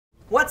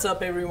What's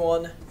up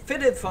everyone,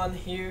 Fitted Fun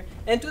here,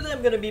 and today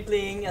I'm gonna be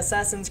playing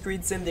Assassin's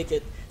Creed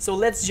Syndicate, so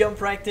let's jump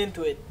right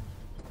into it.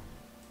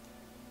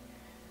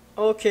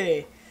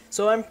 Okay,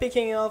 so I'm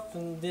picking up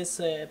in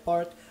this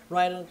part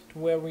right at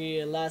where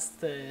we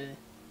last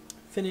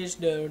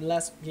finished the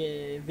last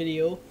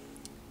video.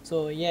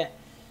 So yeah,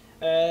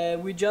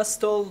 we just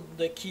stole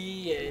the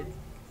key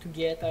to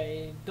get,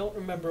 I don't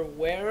remember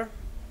where.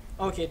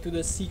 Okay, to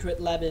the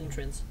secret lab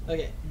entrance.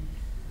 Okay,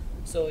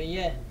 so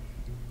yeah.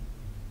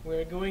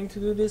 We're going to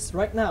do this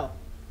right now.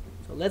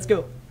 So let's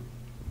go.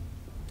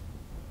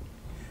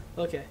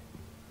 Okay.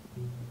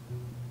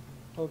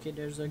 Okay,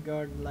 there's a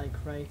guard like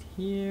right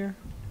here.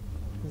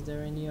 Is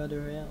there any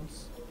other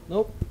else?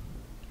 Nope.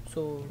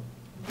 So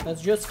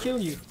let's just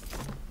kill you.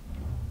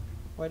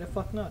 Why the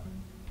fuck not?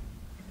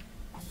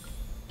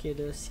 Okay,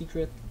 the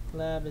secret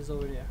lab is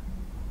over there.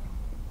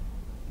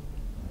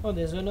 Oh,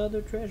 there's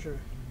another treasure.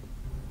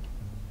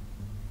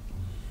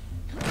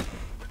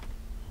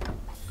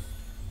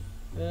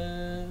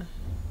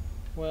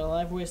 Well,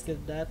 I've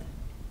wasted that.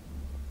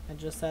 I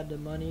just had the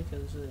money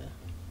because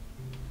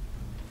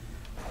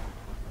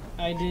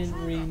I didn't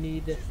really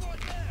need it.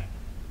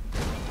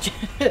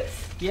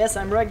 Yes,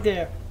 I'm right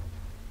there.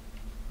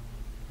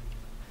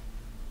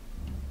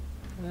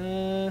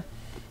 Yeah,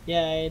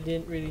 I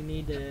didn't really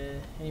need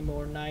any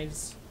more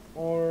knives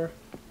or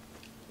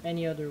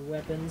any other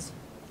weapons.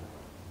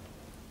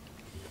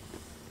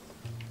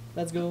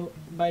 Let's go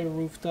by the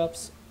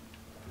rooftops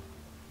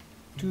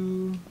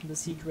to the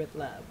secret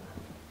lab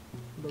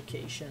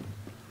location.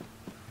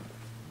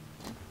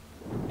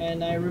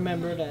 And I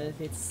remember that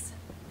it's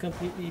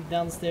completely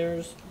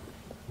downstairs.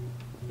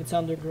 It's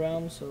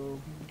underground,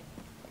 so...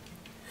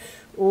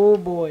 Oh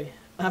boy,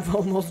 I've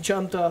almost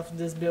jumped off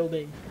this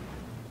building.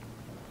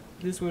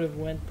 This would have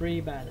went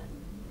pretty bad.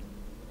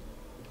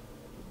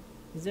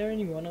 Is there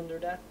anyone under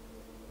that?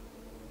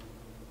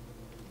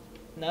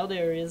 Now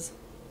there is.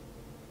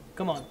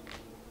 Come on.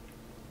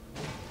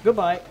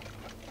 Goodbye.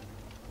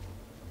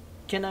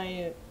 Can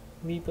I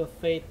leap of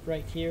faith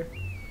right here?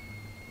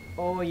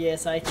 Oh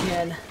yes, I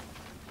can.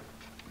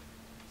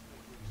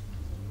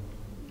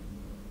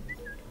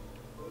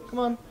 Come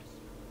on.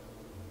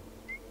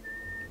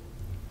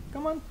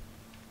 Come on.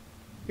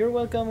 You're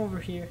welcome over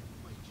here.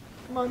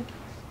 Come on.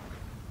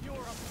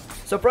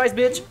 Surprise,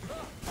 bitch!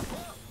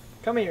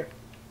 Come here.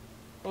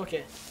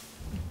 Okay.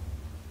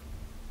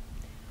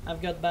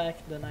 I've got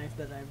back the knife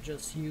that I've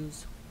just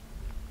used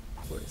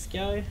for this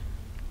guy.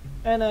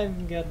 And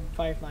I've got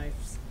 5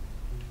 knives.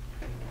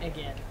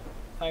 Again,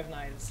 5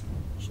 knives,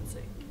 I should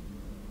say.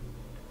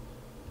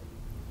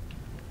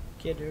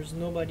 Okay, there's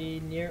nobody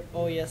near.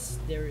 Oh yes,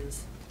 there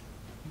is.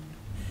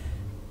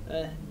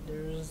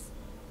 There's.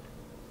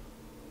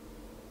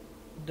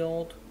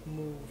 Don't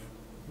move,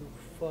 you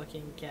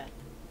fucking cat.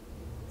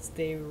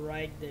 Stay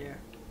right there.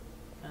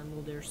 I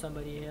know there's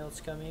somebody else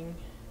coming.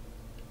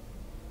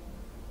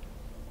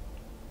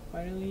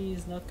 Finally,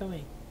 he's not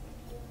coming.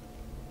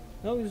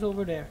 No, he's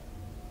over there.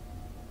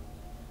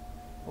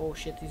 Oh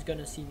shit, he's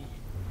gonna see me.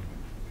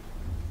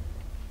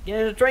 Get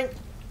in the train!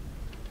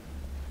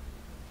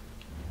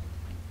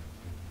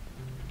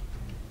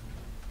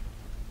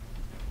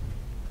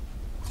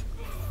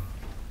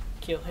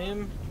 Kill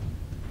him.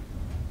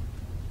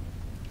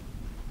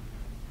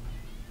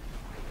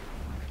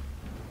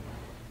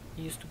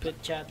 You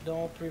stupid cat,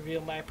 don't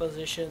reveal my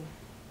position.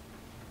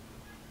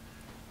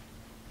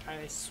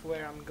 I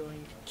swear I'm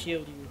going to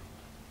kill you.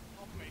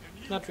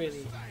 Not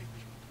really.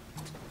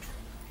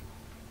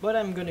 But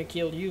I'm gonna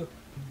kill you.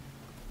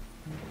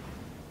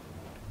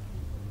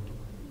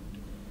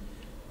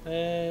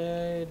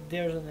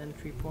 There's an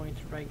entry point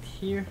right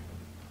here.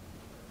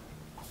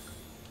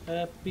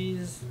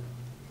 Please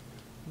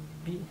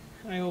be.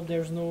 I hope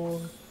there's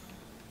no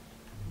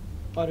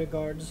other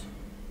guards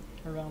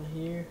around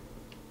here.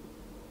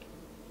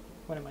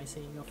 What am I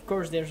saying? Of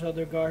course there's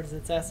other guards.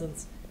 It's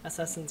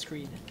Assassin's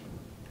Creed.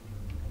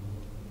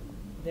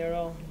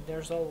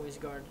 There's always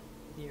guard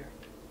here.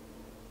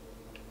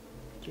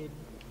 Okay.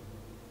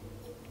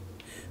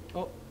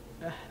 Oh,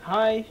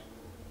 hi.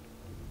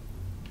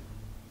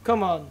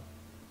 Come on.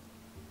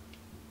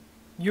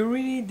 You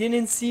really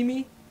didn't see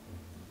me?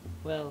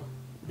 Well,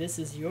 this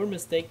is your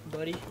mistake,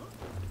 buddy.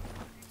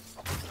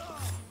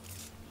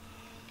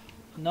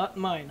 Not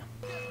mine.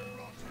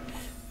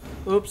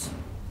 Oops.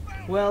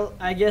 Well,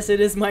 I guess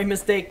it is my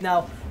mistake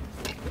now.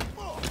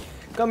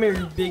 Come here,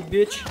 you big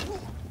bitch.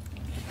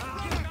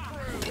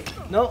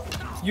 No,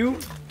 you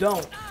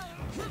don't.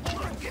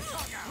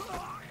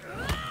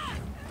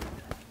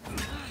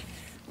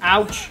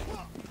 Ouch.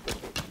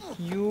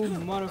 You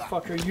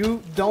motherfucker,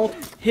 you don't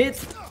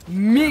hit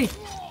me.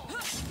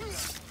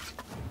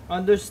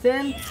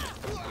 Understand?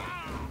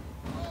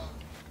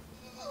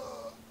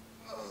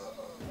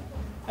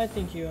 I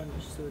think you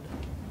understood.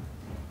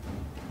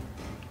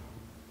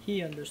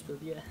 He understood,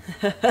 yeah.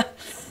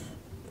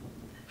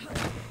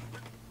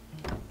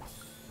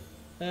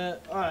 Oh,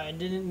 I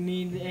didn't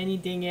need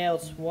anything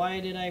else. Why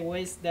did I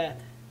waste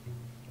that?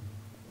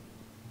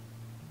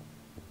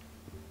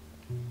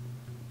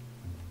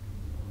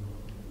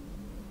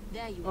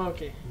 There you are.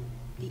 Okay.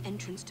 The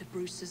entrance to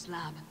Bruce's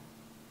lab.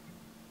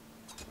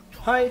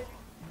 Hi.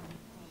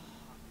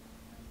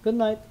 Good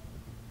night.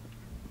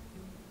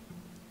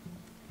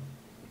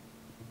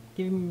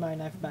 Give me my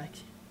knife back.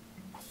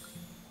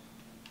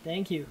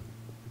 Thank you.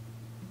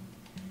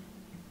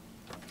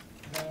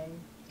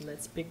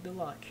 Let's pick the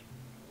lock.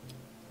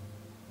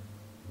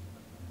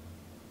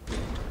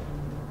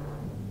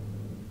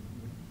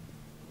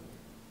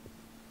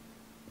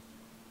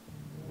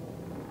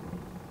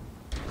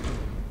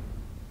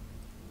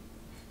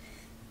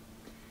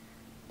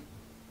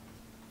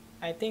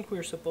 I think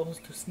we're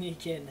supposed to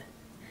sneak in.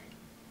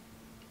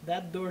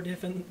 That door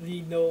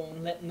definitely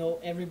let know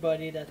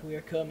everybody that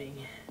we're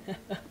coming.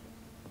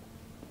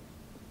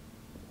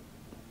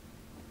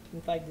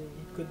 In fact,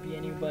 it could be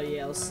anybody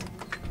else.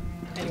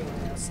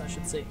 Anyone else, I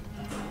should say.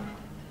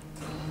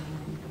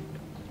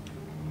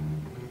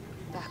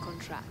 Back on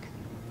track.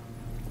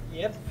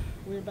 Yep,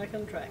 we're back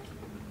on track.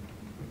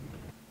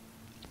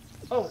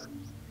 Oh!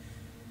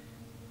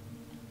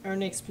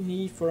 Earn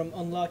XP from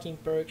unlocking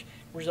perks,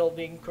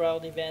 resolving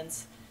crowd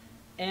events,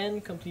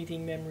 and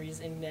completing memories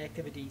and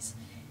activities.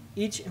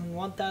 Each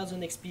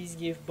 1000 XPs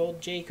give both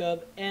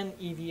Jacob and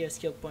Evie a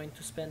skill point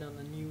to spend on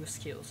the new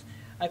skills.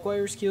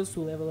 Acquire skills to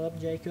level up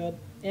Jacob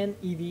and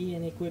Evie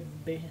and equip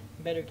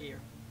better gear.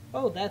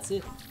 Oh, that's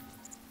it.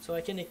 So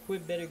I can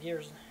equip better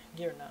gear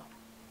now.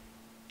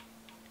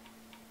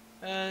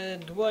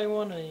 Do I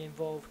want to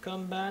evolve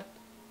combat,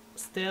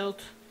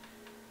 stealth,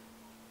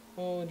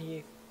 or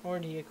the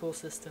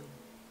ecosystem?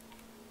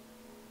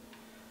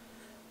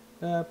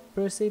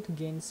 Press A to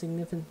gain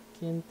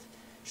significant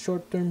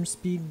short-term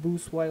speed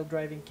boost while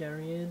driving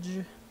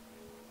carriage.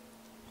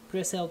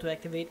 Press L to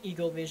activate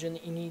Eagle Vision.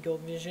 In Eagle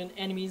Vision,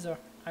 enemies are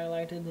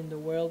highlighted in the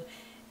world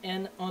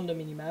and on the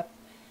minimap.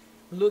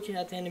 Look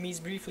at enemies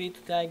briefly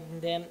to tag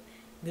them.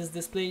 This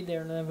displays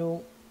their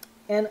level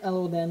and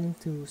allow them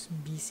to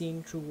be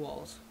seen through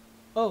walls.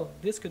 Oh,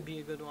 this could be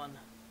a good one.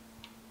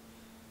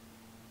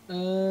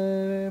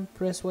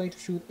 Press Y to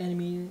shoot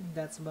enemy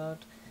that's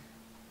about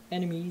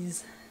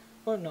enemies.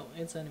 Or no,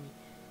 it's enemy.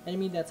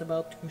 Enemy that's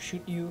about to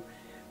shoot you,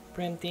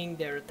 preempting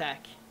their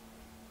attack.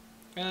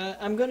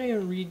 I'm gonna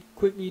read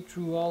quickly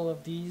through all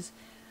of these.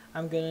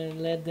 I'm gonna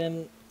let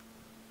them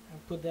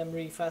put them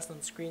really fast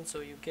on screen so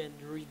you can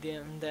read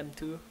them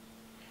too.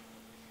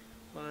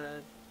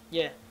 But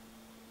yeah.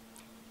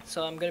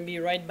 So I'm gonna be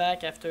right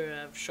back after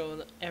I've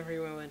shown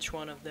each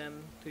one of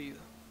them to you.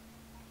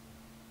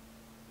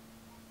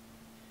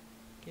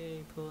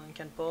 Okay, pull and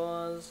can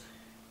pause.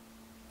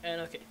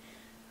 And okay.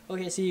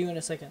 Okay, see you in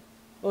a second.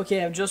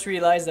 Okay, I've just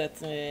realized that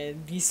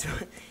these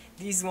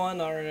one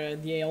are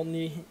the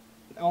only,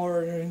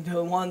 or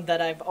the one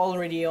that I've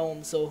already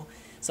owned. So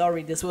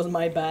sorry, this was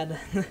my bad.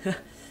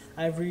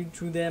 I've read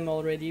through them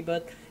already,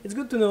 but it's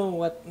good to know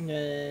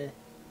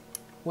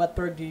what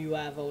perk do you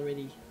have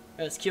already,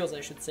 skills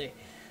I should say.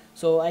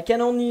 So I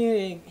can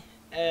only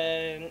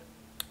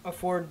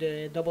afford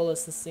the double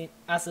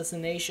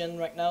assassination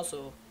right now,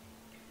 so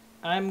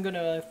I'm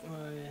gonna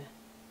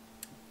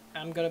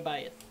buy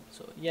it.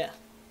 So yeah,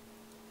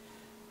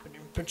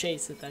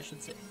 purchase it I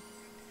should say.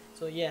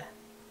 So yeah,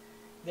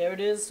 there it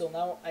is. So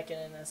now I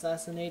can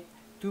assassinate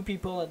 2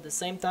 people at the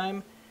same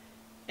time,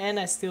 and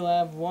I still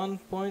have 1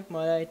 point,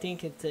 but I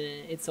think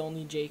it's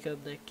only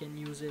Jacob that can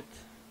use it,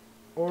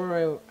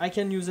 or I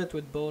can use it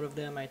with both of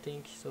them, I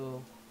think.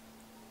 So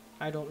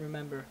I don't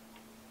remember.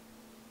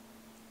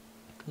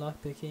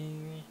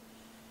 Lockpicking.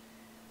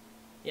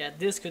 Yeah,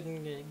 this could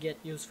get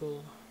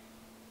useful.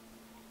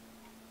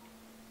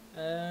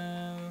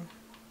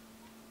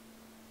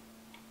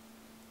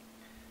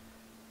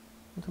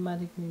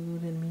 Automatically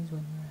loot enemies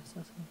when you're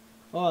assassinating.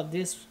 Oh,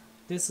 this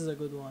is a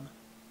good one.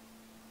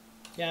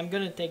 Yeah, I'm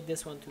gonna take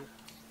this one too.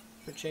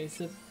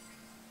 Purchase it.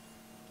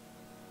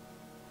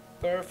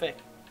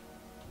 Perfect.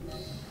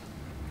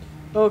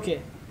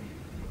 Okay.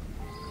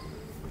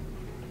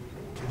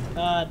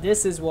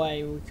 This is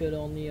why we could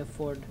only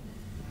afford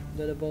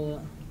the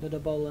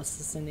double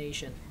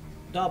assassination.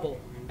 Double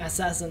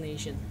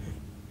assassination.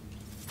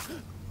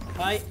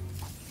 Hi.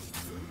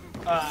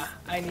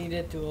 I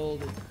needed to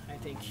hold it, I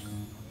think.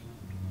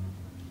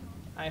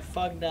 I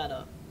fucked that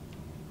up.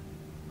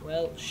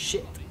 Well,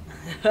 shit.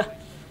 No,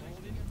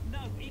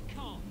 it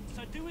can't.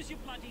 So do as you're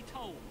bloody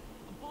told.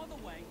 And by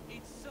the way,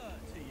 it's sir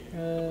to you.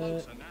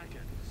 Blokes are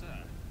knackered,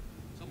 sir.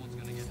 Someone's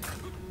gonna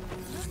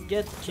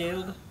Get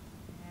killed.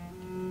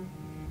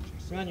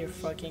 Run your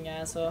fucking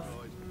ass off.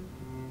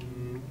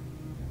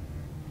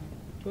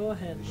 Go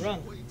ahead,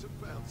 run.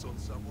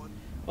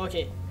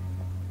 Okay.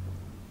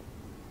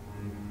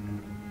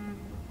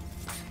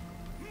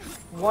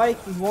 Why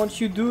won't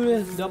you do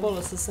this double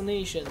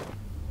assassination?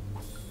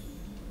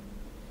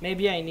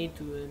 Maybe I need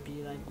to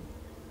be like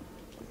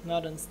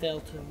not on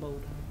stealth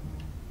mode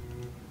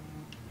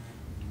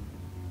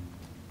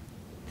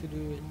to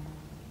do it.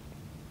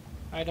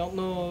 I don't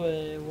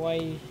know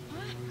why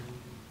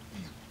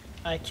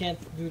I can't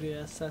do the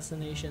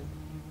assassination,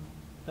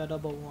 the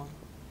double one.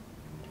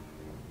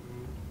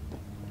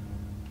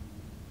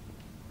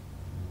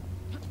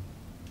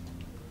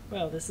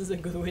 Well, this is a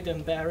good way to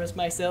embarrass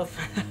myself.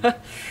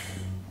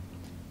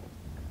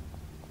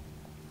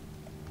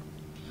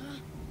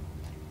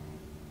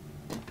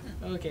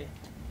 Okay.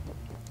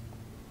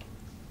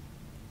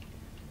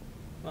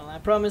 Well, I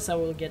promise I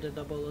will get a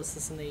double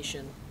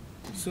assassination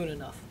soon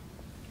enough.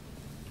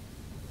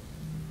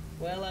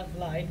 Well, I've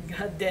lied.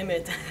 God damn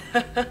it.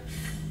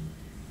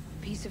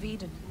 Piece of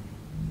Eden.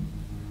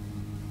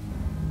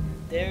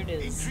 There it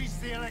is. Increase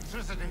the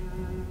electricity.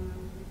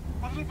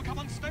 But it'll become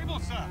unstable,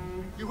 sir.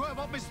 You heard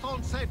what Miss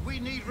Thorne said. We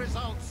need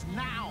results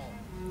now.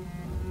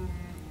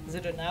 Is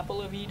it an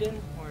apple of Eden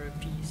or a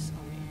piece?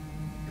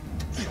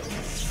 Okay.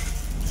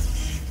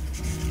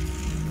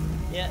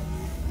 Yeah.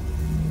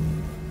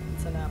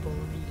 It's an apple of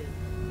Eden.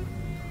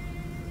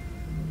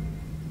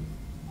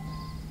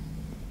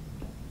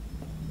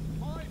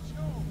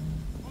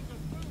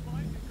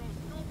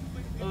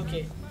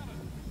 Okay.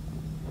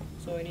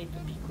 So I need to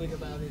be quick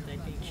about it, I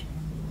think.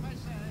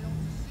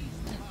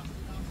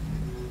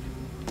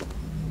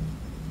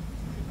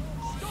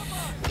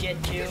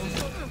 Get you.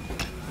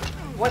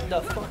 What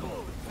the fuck?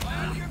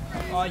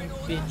 Oh, you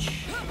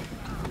bitch.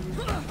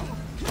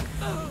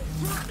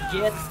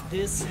 Get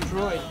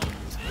destroyed.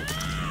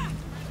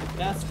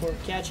 That's for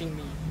catching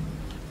me.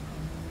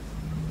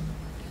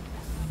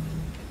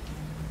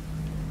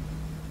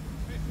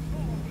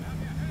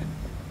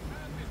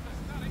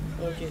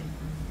 Okay.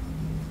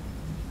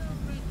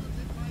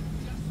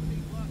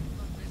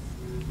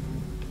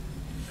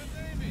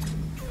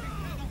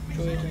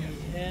 Throw it on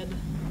the head.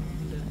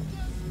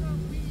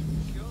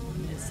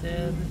 His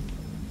head.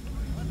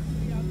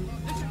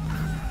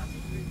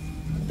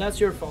 That's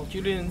your fault.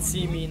 You didn't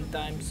see me in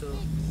time, so.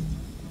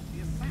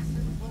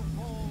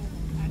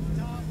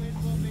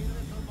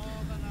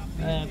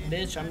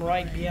 Bitch, I'm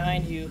right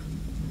behind you.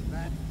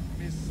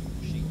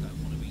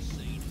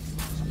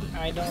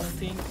 I don't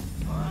think.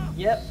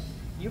 Yep,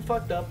 you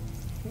fucked up.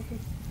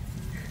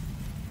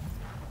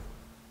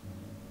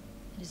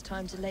 It is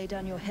time to lay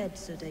down your head,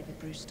 Sir David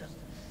Brewster.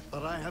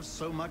 But I have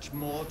so much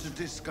more to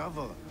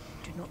discover.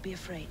 Do not be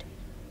afraid.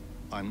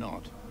 I'm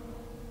not.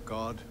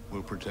 God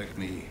will protect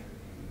me.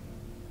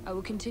 I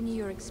will continue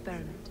your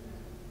experiment.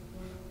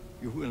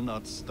 You will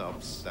not stop,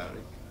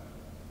 Starrick.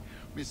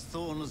 Miss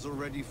Thorne has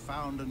already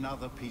found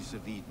another piece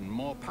of Eden,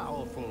 more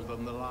powerful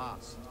than the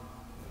last.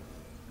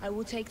 I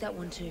will take that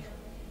one too.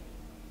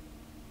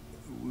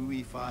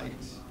 We fight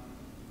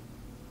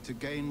to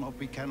gain what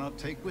we cannot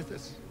take with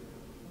us.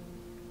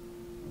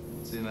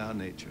 It's in our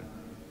nature.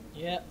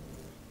 Yeah,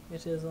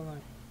 it is in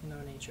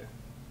our nature.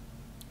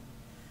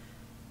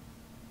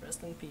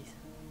 Rest in peace.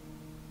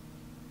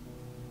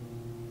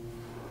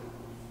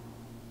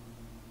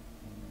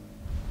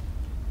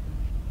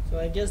 So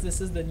I guess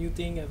this is the new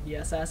thing of the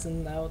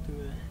assassin now,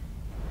 to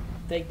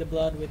take the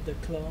blood with the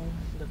clone,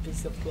 the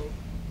piece of clone.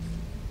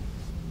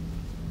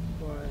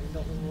 Or I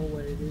don't know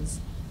what it is.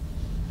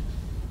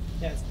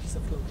 Yeah, it's a piece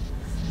of clone.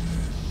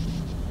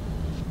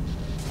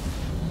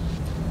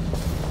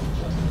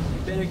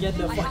 You better get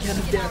the fuck out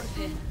of there.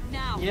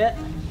 Now. Yeah.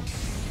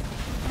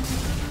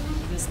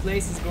 This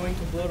place is going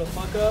to blow the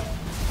fuck up.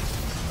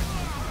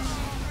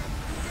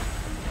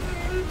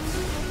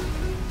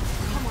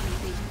 Come on,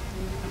 Evie.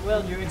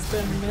 Well, your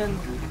experiment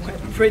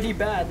went pretty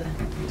bad.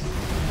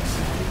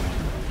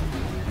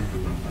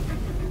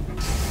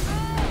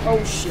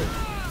 Oh shit.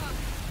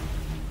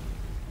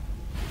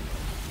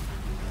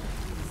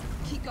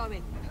 Keep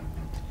going.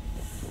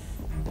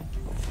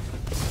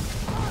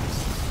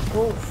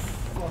 Oh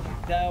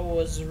fuck, that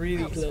was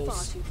really That was far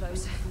close. too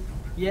close.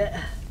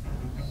 Yeah.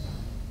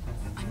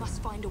 I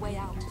must find a way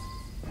out.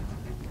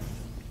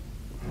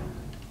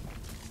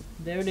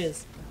 There it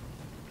is.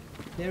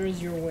 There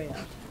is your way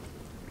out.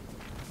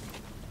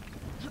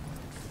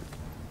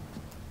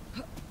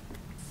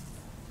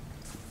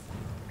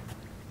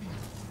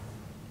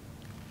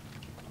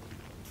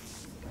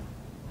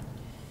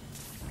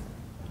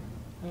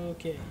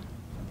 Okay.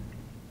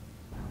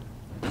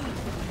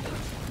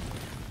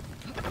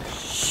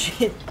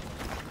 Shit.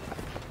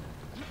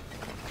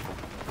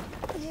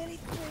 Nearly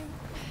through.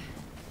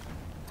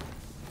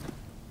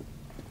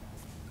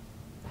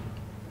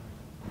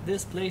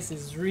 This place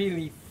is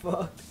really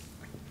fucked.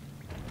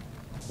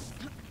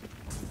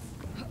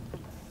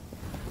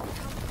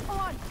 Come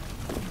on!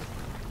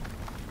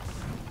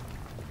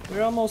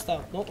 We're almost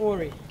out, don't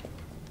worry.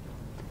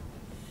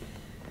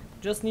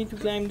 Just need to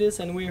climb this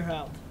and we're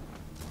out.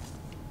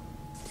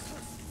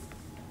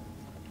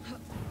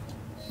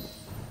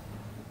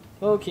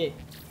 Okay,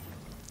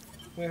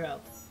 we're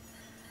out.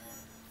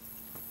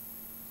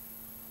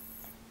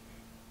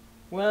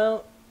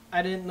 Well,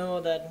 I didn't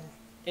know that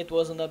it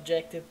was an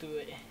objective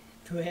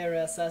to hair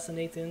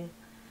assassinating,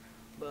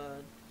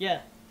 but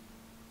yeah,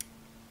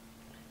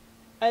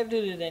 I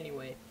did it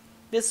anyway.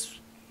 This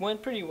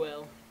went pretty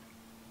well.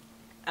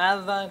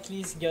 I've at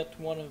least got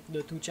one of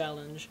the two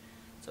challenge,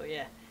 so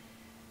yeah.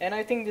 And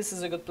I think this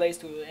is a good place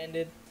to end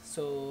it.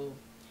 So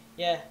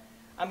yeah,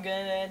 I'm gonna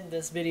end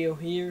this video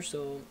here.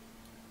 So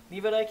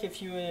leave a like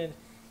if you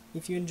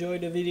enjoyed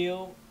the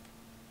video.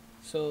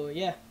 So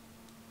yeah.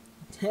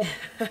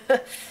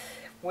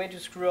 way to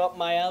screw up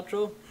my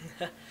outro.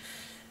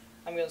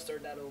 I'm gonna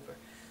start that over.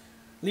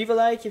 Leave a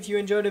like if you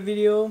enjoyed the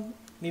video,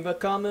 leave a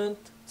comment,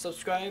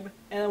 subscribe,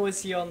 and I will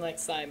see you all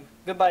next time.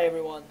 Goodbye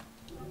everyone.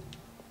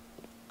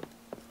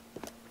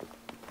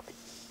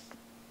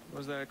 What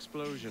was that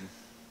explosion?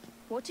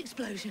 What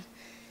explosion?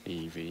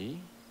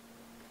 Evie?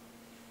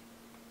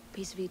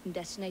 Piece of Eden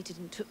detonated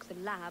and took the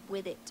lab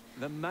with it.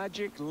 The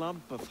magic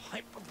lump of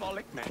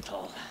hyperbolic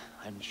metal.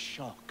 I'm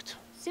shocked.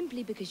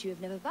 Simply because you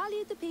have never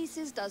valued the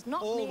pieces does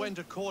not All mean... went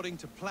according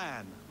to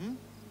plan, hmm?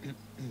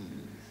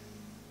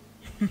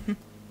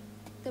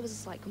 There was a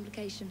slight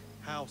complication.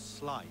 How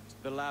slight.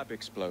 The lab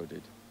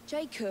exploded.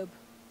 Jacob.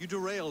 You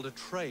derailed a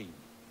train.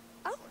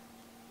 Oh,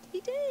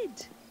 he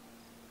did.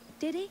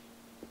 Did he?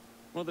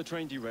 Well, the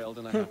train derailed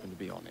and I happened to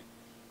be on it.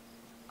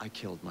 I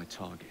killed my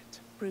target.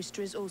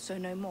 Brewster is also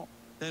no more.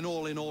 Then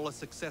all in all a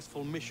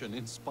successful mission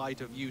in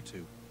spite of you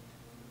two.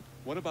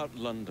 What about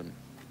London?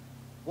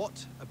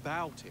 What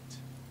about it?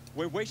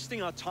 We're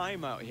wasting our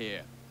time out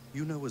here.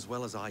 You know as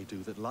well as I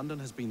do that London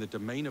has been the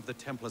domain of the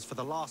Templars for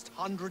the last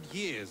 100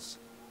 years.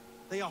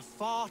 They are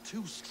far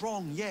too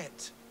strong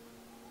yet.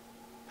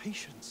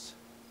 Patience.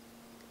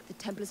 The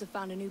Templars have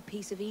found a new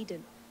piece of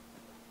Eden.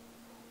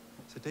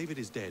 Sir David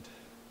is dead.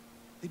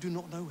 They do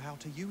not know how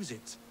to use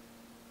it.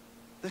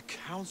 The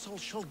Council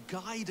shall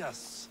guide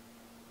us.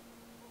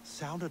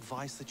 Sound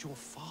advice that your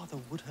father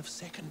would have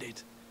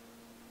seconded.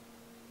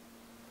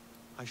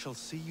 I shall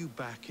see you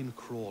back in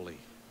Crawley.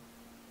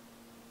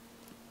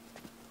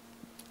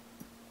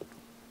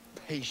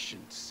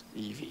 Patience,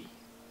 Evie.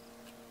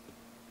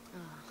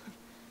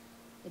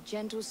 The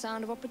gentle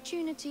sound of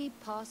opportunity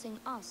passing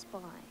us by.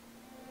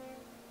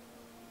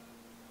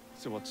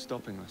 So what's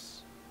stopping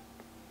us?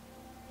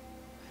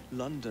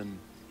 London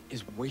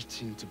is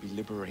waiting to be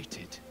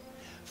liberated.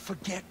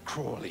 Forget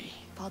Crawley.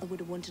 Father would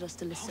have wanted us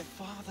to listen.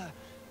 Oh, Father.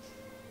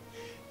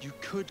 You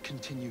could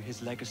continue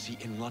his legacy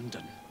in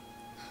London.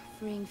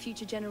 Freeing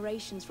future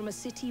generations from a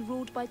city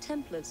ruled by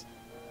Templars.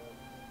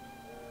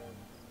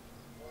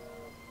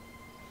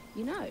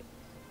 You know,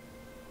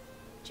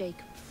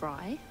 Jacob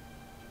Fry,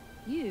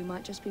 you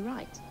might just be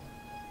right.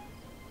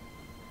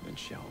 Then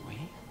shall we?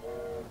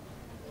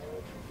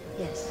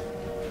 Yes.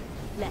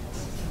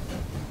 Let's.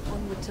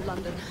 Onward to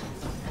London.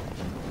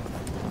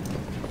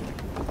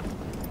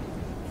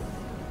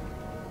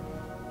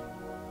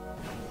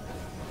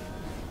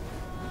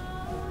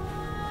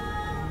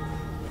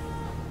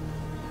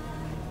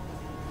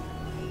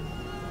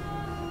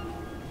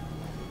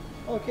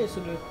 Okay,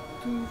 so the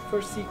two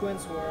first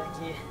sequences were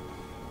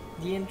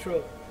the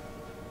intro.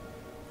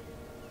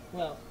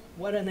 Well,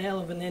 what an hell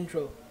of an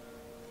intro.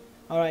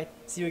 Alright,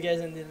 see you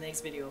guys in the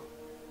next video.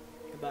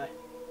 Goodbye.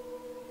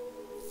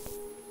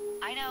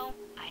 I know.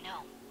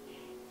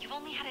 You've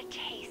only had a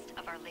taste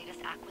of our latest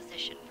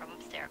acquisition from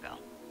Abstergo.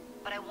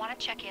 But I want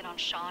to check in on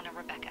Sean and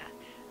Rebecca.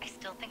 I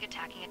still think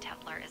attacking a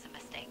Templar is a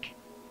mistake.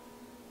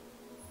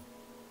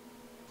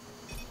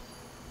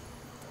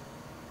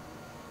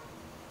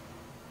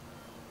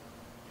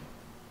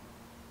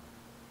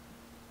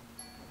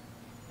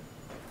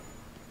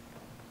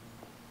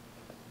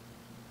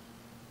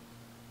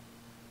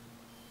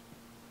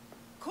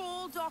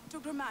 Call Dr.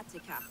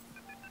 Grammatica.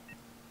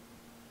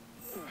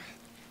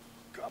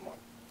 Come on.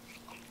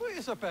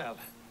 Isabel.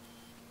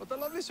 What a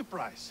lovely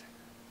surprise.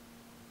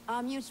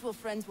 Our mutual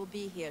friends will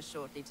be here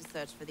shortly to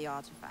search for the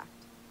artifact.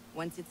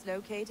 Once it's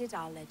located,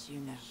 I'll let you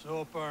know.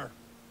 Super.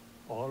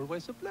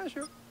 Always a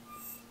pleasure.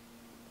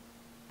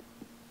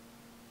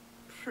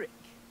 Prick.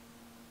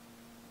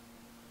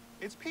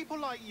 It's people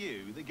like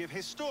you that give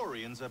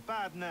historians a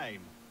bad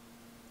name.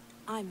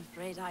 I'm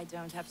afraid I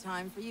don't have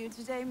time for you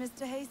today,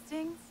 Mr.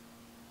 Hastings.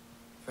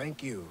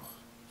 Thank you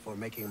for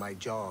making my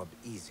job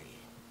easy.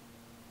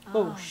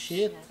 Oh,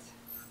 shit.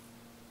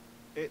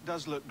 It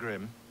does look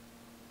grim.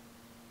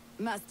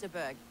 Master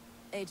Berg,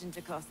 Agent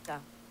Acosta.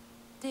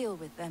 Deal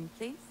with them,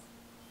 please.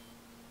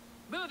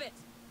 Move it!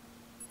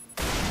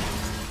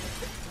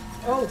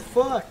 Oh,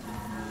 fuck.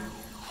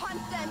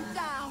 Hunt them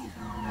down!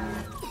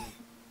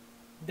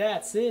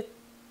 That's it.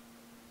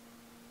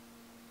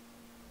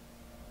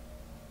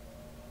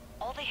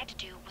 All they had to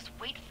do was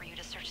wait for you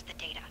to search the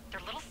data. Their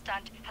little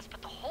stunt has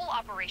put the whole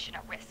operation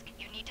at risk.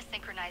 You need to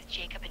synchronize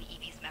Jacob and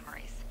Evie's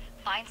memories.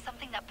 Find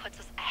something that puts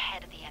us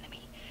ahead of the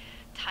enemy.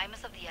 Time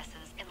is of the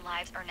essence, and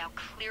lives are now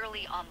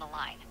clearly on the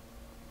line.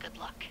 Good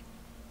luck.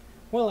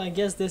 Well, I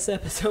guess this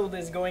episode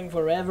is going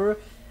forever.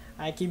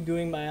 I keep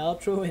doing my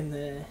outro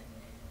and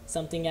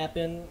something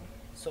happened,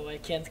 so I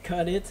can't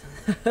cut it.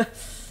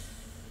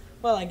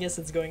 Well, I guess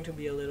it's going to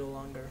be a little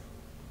longer.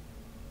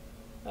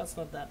 That's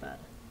not that bad.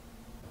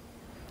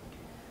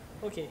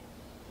 Okay.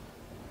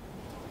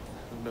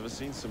 I've never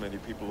seen so many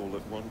people all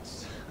at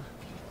once.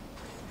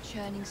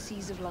 Churning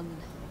seas of London.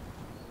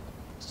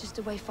 It's just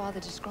the way Father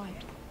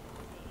described.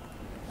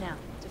 Now,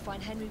 to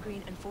find Henry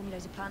Green and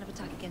formulate a plan of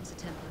attack against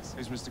the Templars.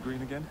 Who's Mr.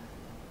 Green again?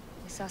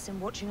 The assassin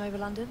watching over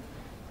London?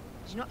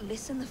 Did you not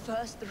listen the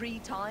first 3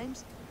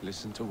 times?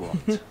 Listen to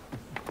what?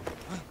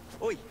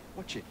 Oi,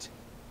 watch it.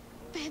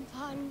 Beg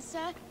pardon,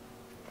 sir.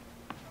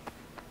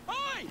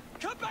 Oi!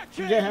 Come back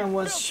here! Yeah, I you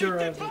was filthy sure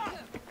of it. dipper!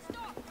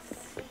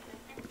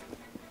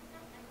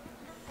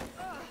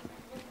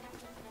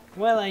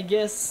 Well, I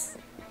guess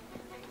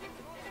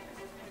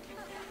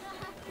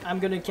I'm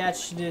gonna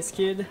catch this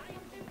kid,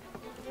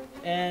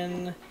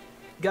 and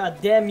god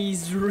damn,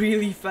 he's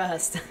really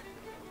fast.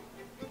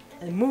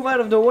 And move out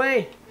of the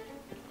way.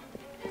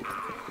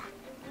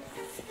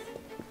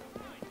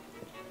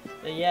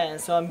 Yeah,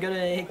 so I'm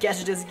gonna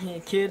catch this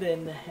kid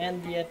and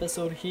end the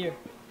episode here,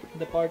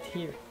 the part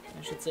here,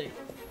 I should say.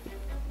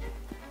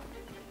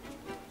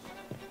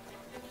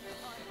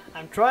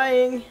 I'm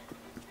trying.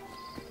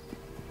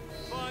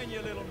 Fine,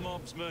 you little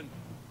mobsman.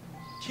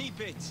 Keep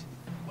it.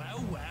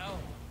 Well, well.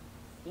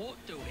 What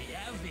do we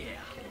have here?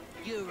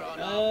 You're on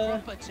our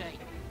property.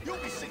 You'll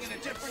be singing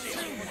a different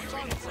tune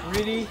when it's on.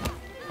 Really?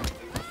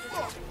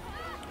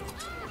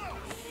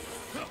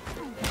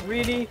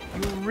 Really?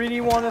 You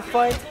really want to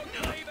fight?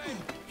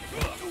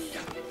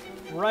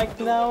 Right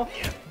now?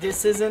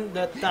 This isn't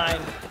the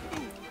time.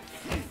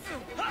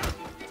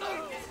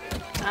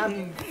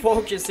 I'm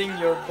focusing,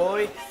 your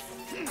boy.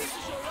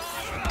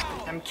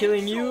 I'm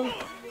killing you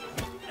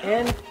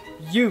and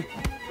you.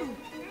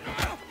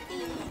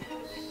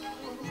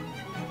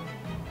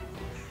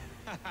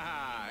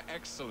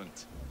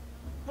 Excellent.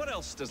 What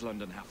else does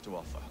London have to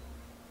offer?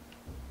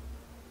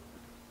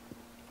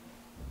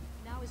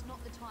 Now is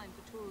not the time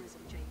for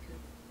tourism, Jacob.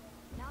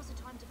 Now's the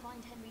time to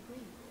find Henry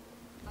Green.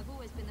 I've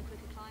always been the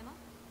quicker climber,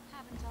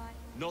 haven't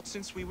I? Not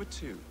since we were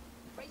 2.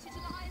 Race you to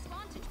the highest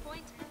vantage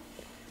point.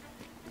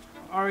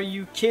 Are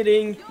you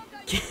kidding?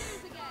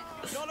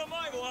 Not on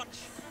my watch.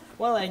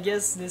 Well, I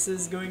guess this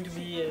is going to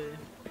be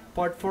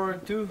part 4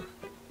 too,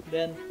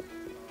 then.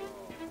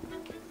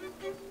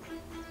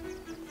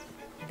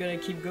 Gonna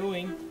keep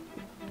going.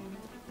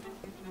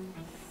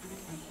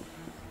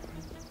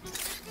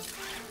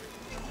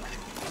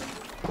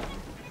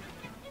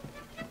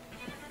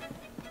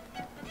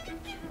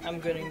 I'm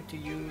going to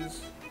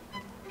use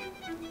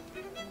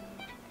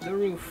the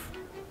roof.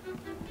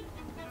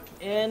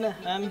 And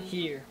I'm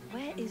here.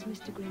 Where is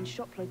Mr. Green's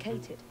shop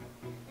located?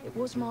 It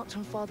was marked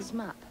on Father's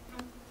map.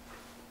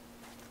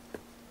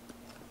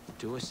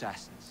 2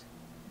 assassins.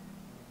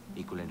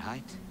 Equal in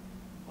height.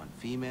 1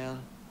 female,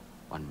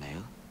 1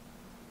 male.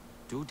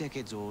 2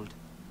 decades old.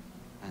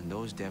 And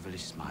those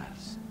devilish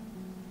smiles.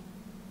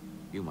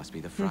 You must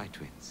be the Fry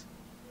twins.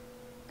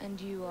 And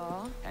you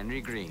are?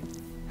 Henry Green,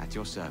 at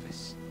your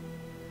service.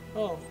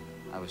 Oh.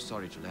 I was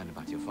sorry to learn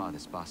about your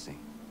father's passing.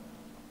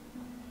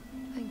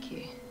 Thank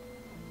you.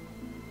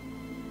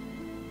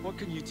 What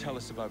can you tell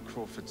us about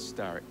Crawford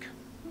Starrick?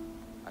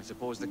 I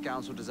suppose the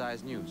council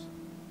desires news.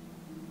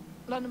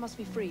 London must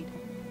be freed,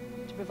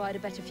 to provide a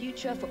better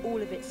future for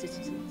all of its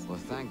citizens. Well,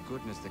 thank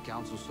goodness the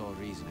council saw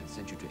reason and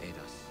sent you to aid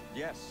us.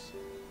 Yes.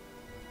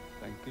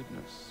 Thank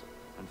goodness.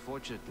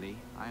 Unfortunately,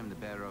 I am the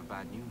bearer of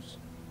bad news.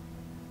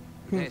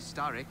 Today,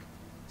 Starrick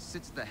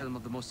sits at the helm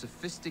of the most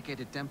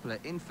sophisticated Templar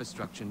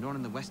infrastructure known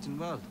in the Western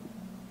world.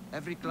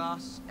 Every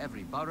class,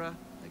 every borough,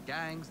 the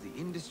gangs, the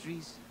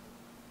industries.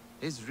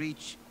 His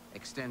reach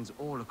extends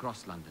all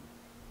across London.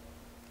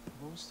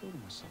 I've always thought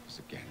of myself as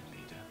a gang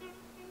leader.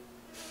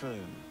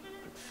 Firm,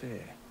 but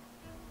fair.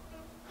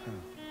 Huh.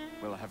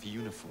 Well, I have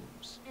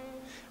uniforms.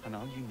 And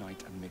I'll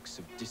unite a mix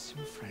of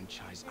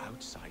disenfranchised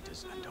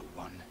outsiders under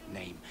one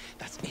name.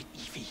 That's it,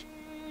 Evie.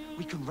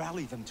 We can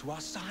rally them to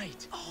our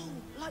side. Oh,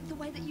 like the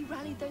way that you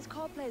rallied those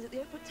card players at the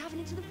Oakbrook Tavern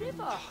into the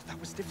river. Oh, that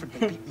was different.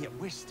 They beat me at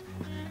whist.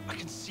 I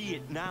can see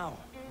it now.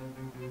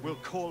 We'll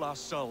call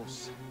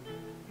ourselves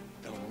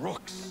the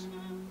Rooks.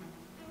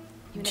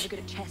 You're never good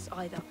at chess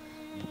either.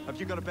 Have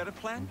you got a better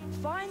plan?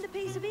 Find the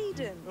piece of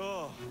Eden.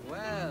 Oh.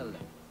 Well,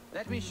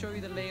 let me show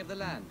you the lay of the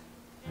land.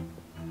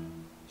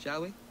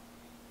 Shall we?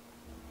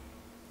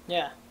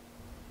 Yeah.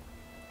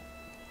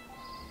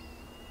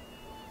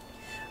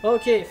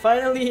 Okay,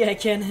 finally I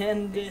can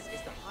end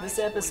this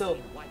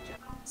episode.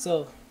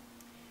 So,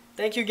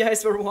 thank you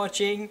guys for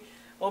watching.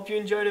 Hope you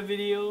enjoyed the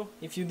video.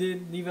 If you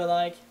did, leave a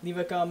like, leave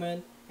a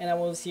comment, and I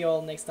will see you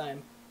all next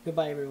time.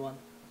 Goodbye everyone.